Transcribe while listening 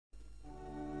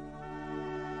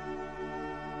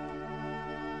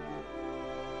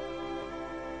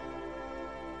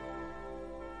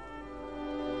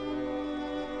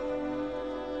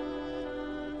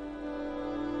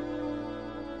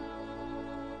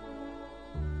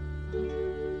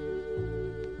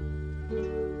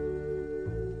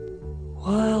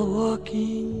While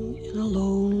walking in a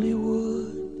lonely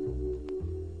wood,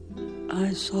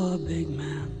 I saw a big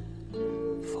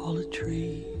man fall a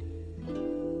tree,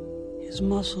 his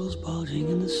muscles bulging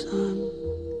in the sun.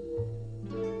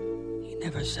 He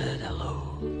never said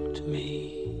hello to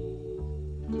me.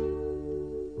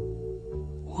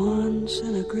 Once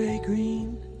in a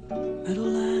gray-green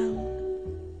meadowland,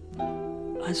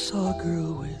 I saw a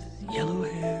girl with yellow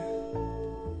hair.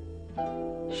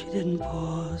 She didn't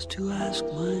pause to ask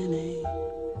my name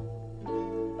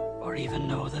or even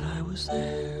know that I was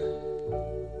there.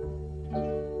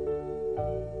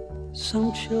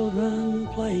 Some children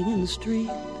playing in the street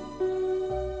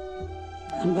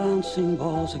and bouncing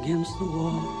balls against the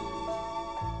wall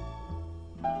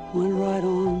went right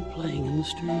on playing in the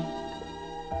street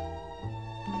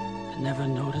and never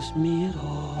noticed me at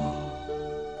all.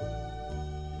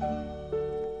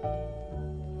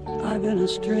 I've been a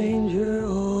stranger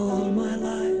all my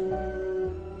life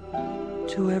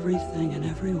to everything and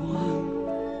everyone,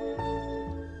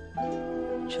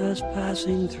 just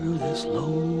passing through this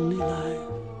lonely life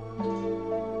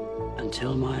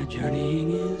until my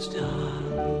journeying is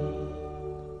done.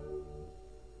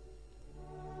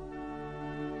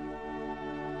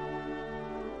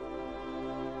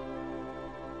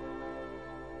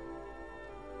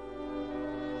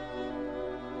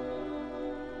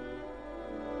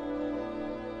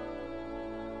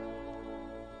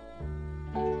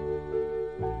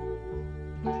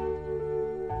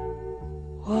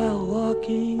 While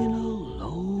walking in a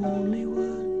lonely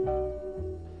wood,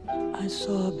 I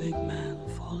saw a big man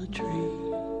fall a tree,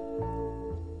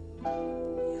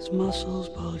 his muscles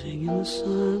bulging in the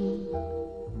sun.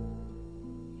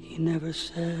 He never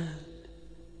said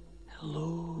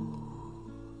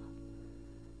hello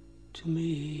to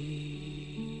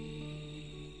me.